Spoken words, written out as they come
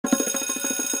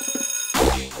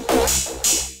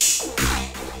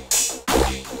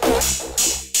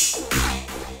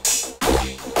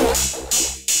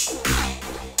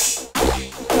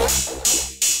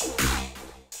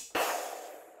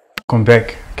Come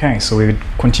back. Okay, so we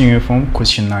continue from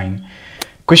question 9.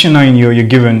 Question 9, you're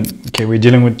given, okay, we're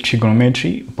dealing with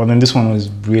trigonometry, but then this one was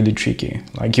really tricky.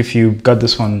 Like if you got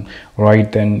this one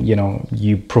right, then you know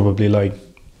you probably like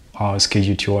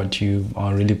schedule toward you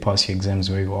really pass your exams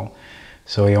very well.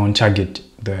 So you're on target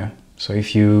there. So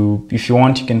if you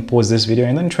want, you can pause this video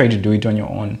and then try to do it on your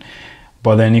own.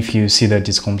 But then if you see that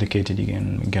it's complicated, you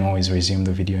can always resume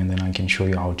the video and then I can show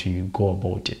you how to go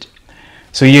about it.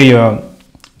 So here you're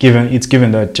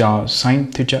given that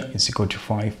sine theta is equal to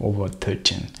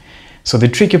 5/13. So the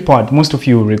tricky part, most of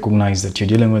you recognize that you're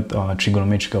dealing with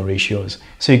trigonometrical ratios.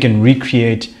 So you can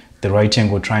recreate the right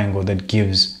angle triangle that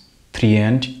gives 3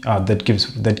 and that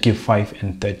give 5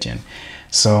 and 13.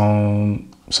 So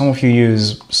some of you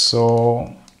use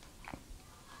so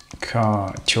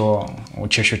ka cho or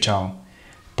chesho chao.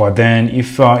 But then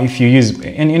if you use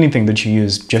anything that you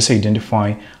use, just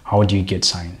identify how do you get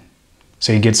sine.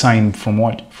 So you get sine from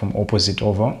what? From opposite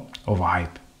over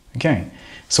hype. Okay.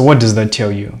 So what does that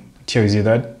tell you? It tells you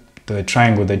that the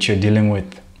triangle that you're dealing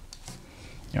with,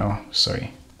 oh,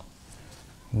 sorry,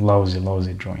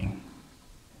 lousy drawing.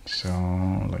 So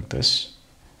like this.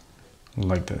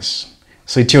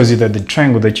 So it tells you that the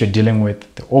triangle that you're dealing with,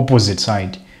 the opposite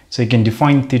side. So you can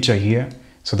define theta here.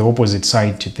 So the opposite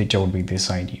side to theta would be this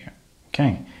side here.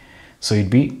 Okay. So it'd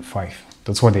be 5.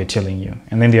 That's what they're telling you.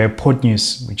 And then the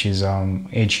hypotenuse, which is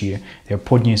h here, the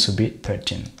hypotenuse would be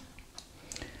 13.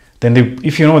 Then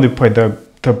if you know the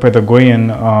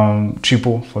Pythagorean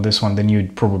triple for this one, then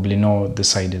you'd probably know the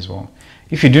side as well.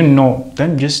 If you didn't know,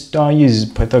 then just use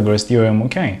Pythagoras Theorem.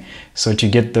 Okay. So to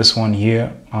get this one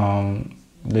here,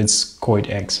 let's call it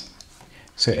x.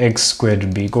 So x squared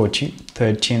would be equal to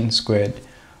 13 squared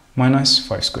minus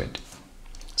 5 squared.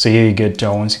 So here you get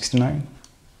 169.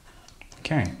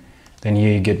 Okay. Then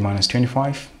here you get minus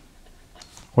 25.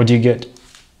 What do you get?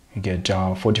 You get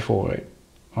 44, right?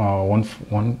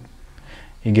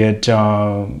 You get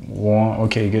 1.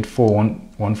 Okay, you get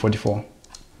 144.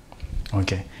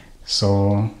 Okay,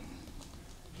 so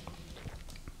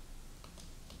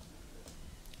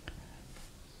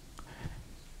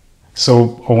So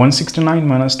 169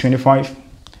 minus 25.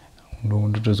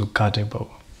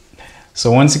 So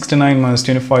 169 minus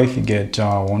 25, you get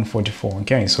 144.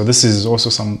 Okay, so this is also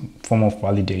some form of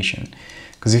validation,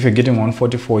 because if you're getting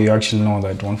 144, you actually know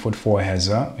that 144 has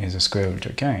a square root.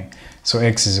 Okay, so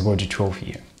x is equal to 12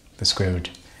 here, the square root.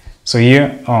 So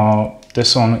here,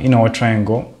 this one in our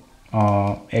triangle,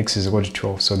 x is equal to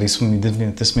 12. So this means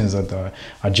that the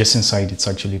adjacent side it's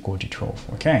actually equal to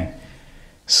 12. Okay,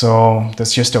 so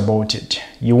that's just about it.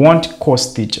 You want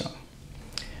cos theta.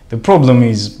 The problem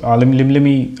is, let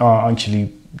me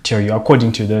actually tell you,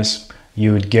 according to this,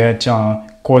 you would get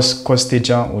cos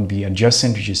theta would be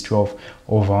adjacent, which is 12,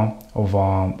 over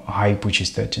height, which is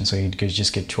 13. So you'd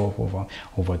just get 12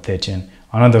 over 13.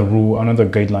 Another rule, another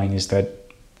guideline is that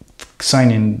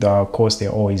sine and the cos,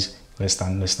 they're always less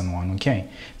than 1. Okay,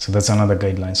 so that's another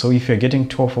guideline. So if you're getting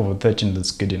 12 over 13,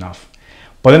 that's good enough.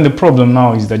 But then the problem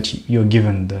now is that you're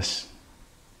given this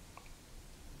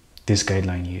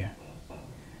guideline here.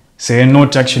 So you're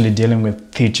not actually dealing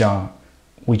with theta,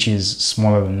 which is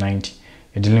smaller than 90.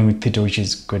 You're dealing with theta, which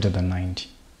is greater than 90.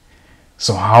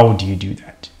 So how do you do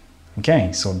that?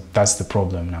 Okay, so that's the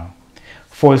problem now.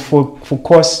 For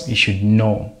cos, you should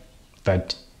know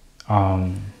that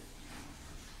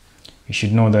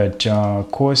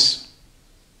cos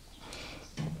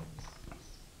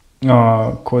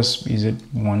is it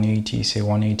 180? Say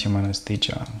 180 minus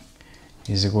theta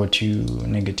is equal to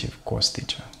negative cos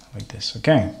theta, like this.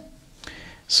 Okay.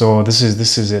 So this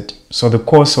is it. So the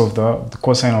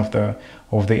cosine of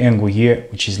the angle here,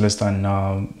 which is less than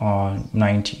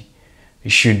 90,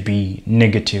 it should be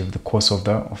negative the cos of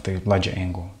the larger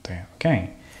angle there.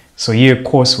 Okay. So here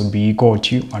cos would be equal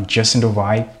to adjacent over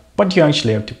height, but you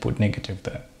actually have to put negative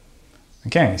there.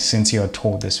 Okay, since you are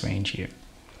told this range here.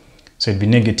 So it'd be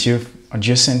negative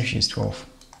adjacent, which is 12,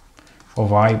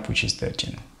 over height, which is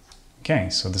 13. Okay,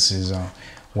 so this is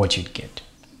what you'd get.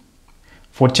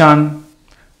 For tan,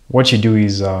 what you do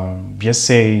is just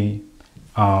say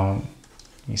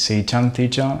you say tan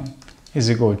theta is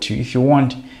equal to, if you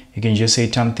want, you can just say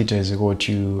tan theta is equal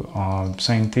to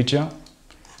sine theta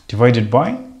divided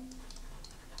by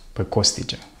cos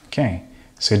theta. Okay,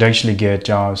 so you'd actually get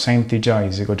sine theta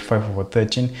is equal to 5 over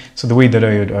 13. So the way that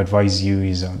I would advise you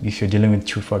is if you're dealing with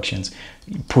two fractions,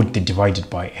 put the divided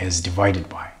by as divided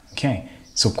by. Okay,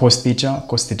 so cos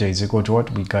theta is equal to what?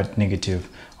 We got negative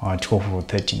 12 over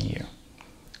 13 here.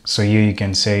 So here you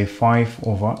can say 5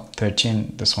 over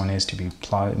 13, this one has to be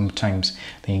times,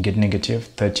 then you get negative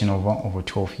 13 over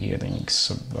 12 here, then you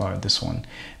this one,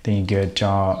 then you get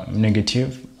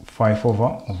negative 5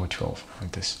 over 12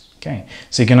 like this. Okay,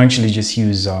 so you can actually just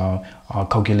use a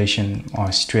calculation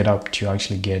straight up to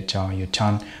actually get your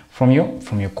tan from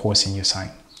your cos and your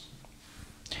sine.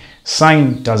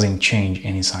 Sine doesn't change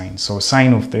any sign, so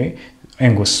sine of the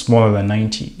angle smaller than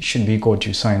 90 should be equal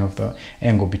to sine of the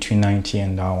angle between 90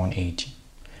 and 180.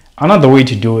 Another way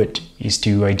to do it is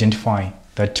to identify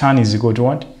that tan is equal to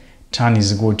what? Tan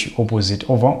is equal to opposite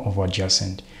over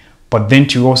adjacent. But then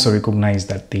to also recognize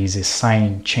that there is a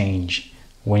sign change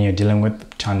when you're dealing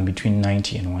with tan between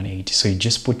 90 and 180. So you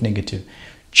just put negative,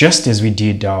 just as we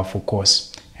did for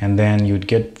cos, and then you'd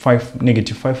get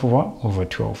negative 5 over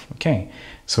 12. Okay,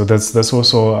 so that's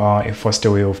also a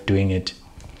faster way of doing it.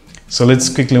 So let's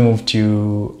quickly move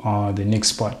to the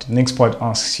next part. The next part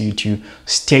asks you to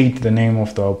state the name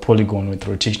of the polygon with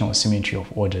rotational symmetry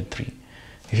of order 3.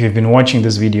 If you've been watching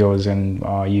these videos and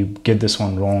you get this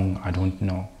one wrong, I don't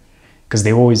know, because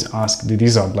they always ask,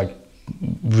 these are like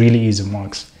really easy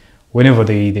marks. Whenever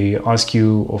they ask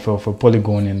you of a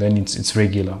polygon and then it's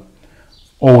regular,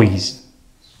 always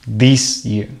this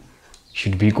here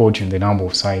should be equal to the number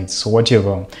of sides. So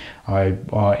whatever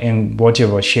and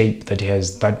whatever shape that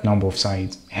has that number of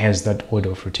sides has that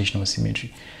order of rotational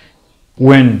symmetry.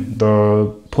 When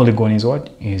the polygon is what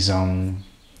is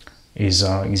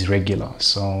regular,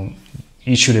 so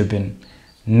it should have been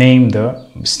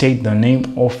state the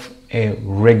name of a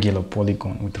regular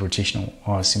polygon with rotational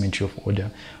symmetry of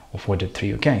order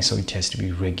 3. Okay, so it has to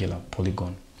be regular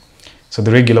polygon. So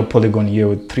the regular polygon here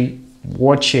with 3,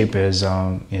 what shape is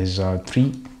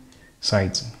 3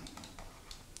 sides?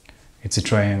 It's a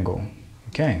triangle.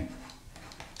 Okay,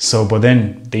 so but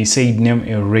then they say name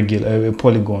a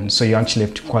polygon, so you actually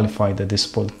have to qualify that this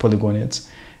polygon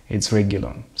it's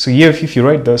regular. So here if you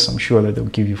write this, I'm sure that they'll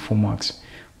give you 4 marks.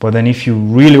 But then if you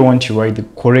really want to write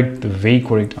the very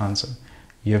correct answer,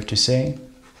 you have to say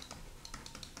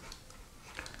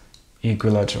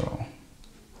equilateral.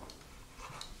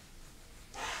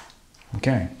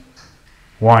 Okay,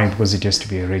 why? Because it has to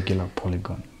be a regular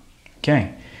polygon.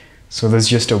 Okay, so that's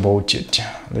just about it.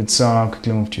 Let's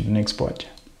quickly move to the next part.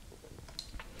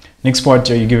 Next part,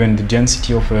 you're given the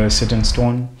density of a certain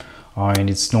stone, and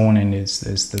it's known and it's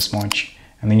this much.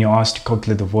 And then you're asked to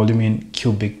calculate the volume in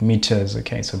cubic meters.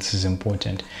 Okay, so this is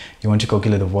important. You want to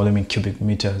calculate the volume in cubic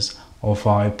meters of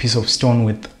a piece of stone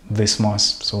with this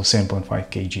mass, so 7.5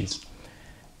 kgs.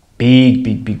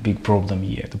 Big problem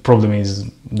here. The problem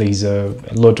is there's a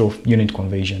lot of unit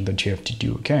conversion that you have to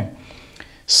do. Okay,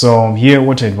 so here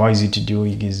what I advise you to do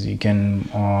is you can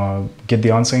get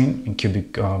the answer in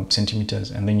cubic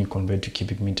centimeters, and then you convert to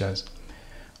cubic meters,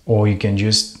 or you can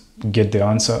just get the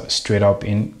answer straight up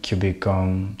in cubic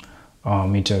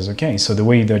meters. Okay, so the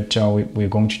way that we're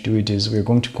going to do it is we're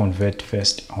going to convert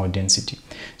first our density.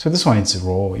 So this one is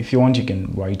raw. If you want, you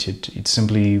can write it. It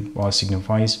simply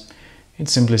signifies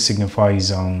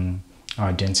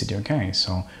our density. Okay,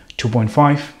 so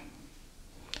 2.5,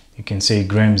 you can say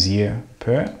grams here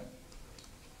per.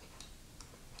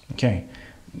 Okay,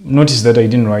 notice that I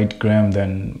didn't write gram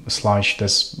then slash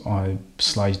this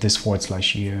forward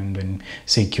slash here and then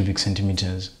say cubic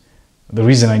centimeters. The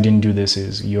reason I didn't do this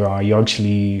is you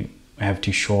actually have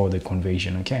to show the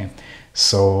conversion. Okay,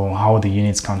 so how the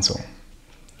units cancel.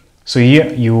 So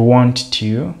here you want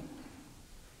to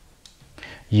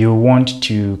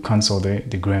cancel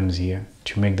the grams here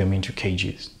to make them into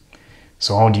kgs.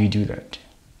 So how do you do that?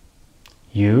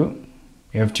 You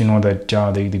have to know that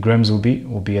the grams will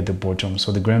be at the bottom,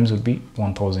 so the grams would be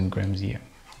 1000 grams here.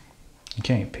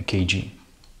 Okay, per kg.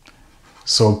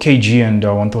 So kg and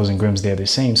 1000 grams, they're the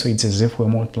same, so it's as if we're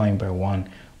multiplying by 1.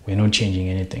 We're not changing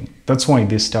anything. That's why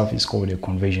this stuff is called a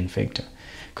conversion factor,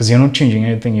 because you're not changing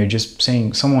anything. You're just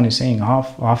saying, someone is saying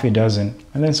half a dozen,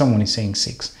 and then someone is saying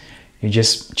 6. You're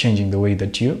just changing the way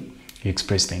that you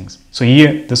express things. So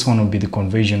here, this one will be the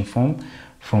conversion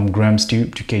from grams to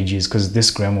kgs, because this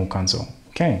gram will cancel.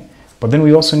 Okay, but then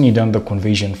we also need another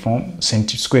conversion from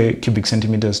cubic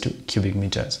centimeters to cubic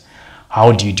meters.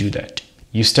 How do you do that?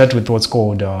 You start with what's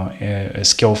called a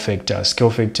scale factor. A scale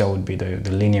factor would be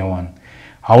the linear one.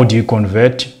 How do you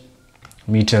convert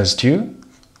meters to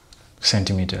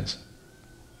centimeters?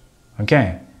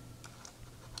 Okay,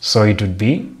 so it would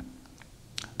be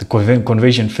the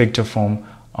conversion factor from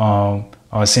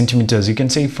centimeters. You can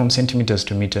say from centimeters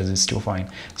to meters is still fine.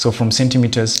 So from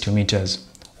centimeters to meters,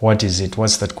 what is it?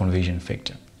 What's that conversion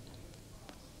factor?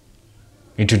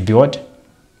 It would be what?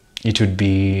 It would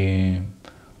be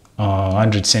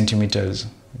 100 centimeters.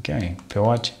 Okay, per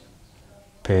what?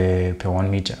 Per 1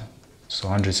 meter. So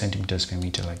 100 centimeters per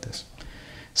meter, like this.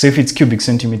 So if it's cubic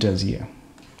centimeters here,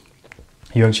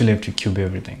 you actually have to cube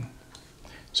everything.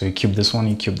 So you cube this one,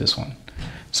 you cube this one.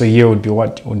 So here would be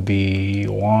what? Would be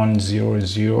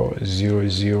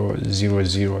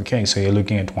 1000000. Okay, so you're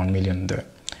looking at 1 million there.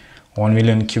 1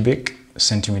 million cubic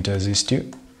centimeters is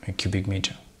to a cubic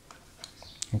meter.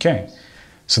 Okay,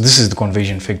 so this is the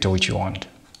conversion factor which you want.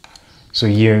 So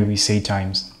here we say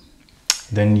times.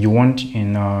 Then you want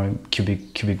in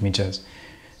cubic meters.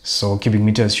 So cubic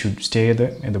meters should stay at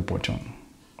the bottom.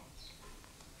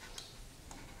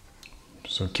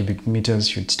 So cubic meters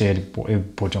should stay at the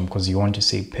bottom because you want to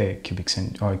say per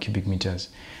cubic meters.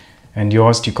 And you're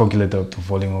asked to calculate the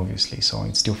volume, obviously, so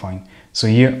it's still fine. So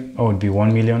here it would be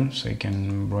 1 million. So you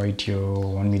can write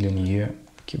your 1 million here,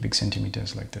 cubic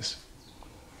centimeters like this.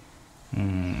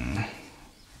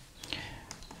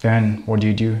 Then what do?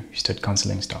 You start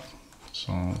cancelling stuff.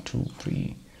 So 2,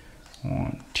 3,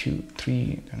 1, 2,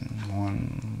 3, then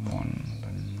 1, 1,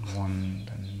 then 1,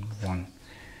 then 1.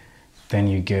 Then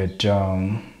you get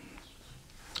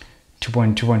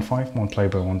 2.5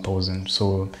 multiplied by 1000.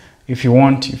 So if you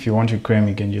want to cram,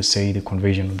 you can just say the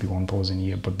conversion will be 1000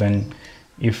 here. But then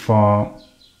if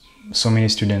so many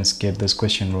students get this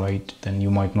question right, then you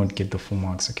might not get the full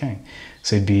marks. Okay,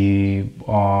 so it'd be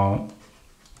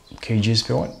kgs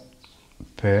per what?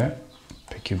 Per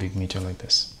cubic meter like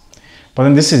this. But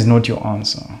then this is not your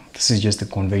answer. This is just the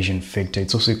conversion factor.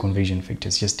 It's also a conversion factor.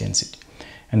 It's just density.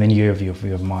 And then you have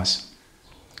your mass.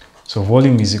 So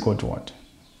volume is equal to what?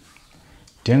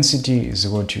 Density is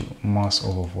equal to mass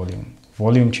over volume.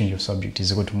 Volume change of subject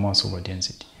is equal to mass over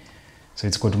density. So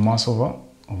it's equal to mass over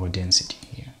density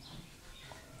here.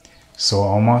 So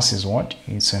our mass is what?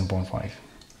 It's 7.5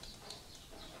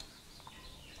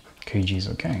 kgs,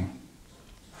 okay.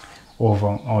 Over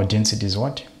our density is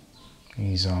what?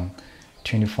 Is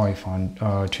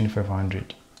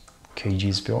 2500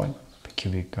 kgs per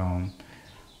cubic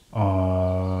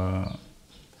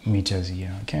meters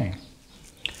here, okay.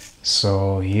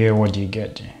 So here what do you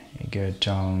get? You get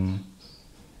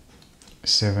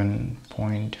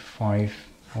 7.5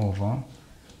 over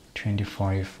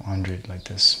 2500 like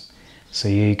this. So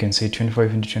here you can say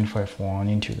 25 into 25, 1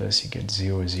 into this, you get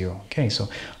 0, 0. Okay, so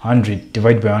 100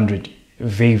 divided by 100,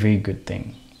 very good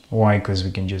thing. Why? Because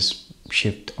we can just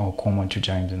shift our comma 2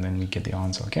 times and then we get the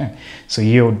answer. Okay, so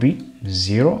here would be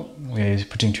 0, we're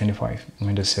putting 25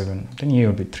 minus 7, then here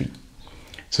would be 3.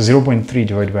 So 0.3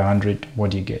 divided by 100,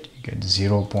 what do you get? You get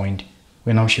 0.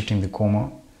 We're now shifting the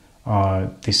comma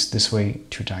this way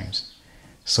 2 times.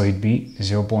 So it'd be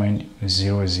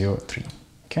 0.003.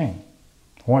 Okay,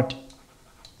 what?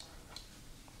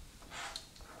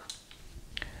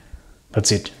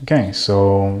 That's it. Okay,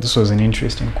 so this was an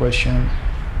interesting question.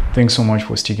 Thanks so much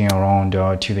for sticking around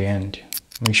to the end.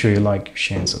 Make sure you like,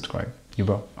 share, and subscribe.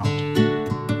 Yuba out.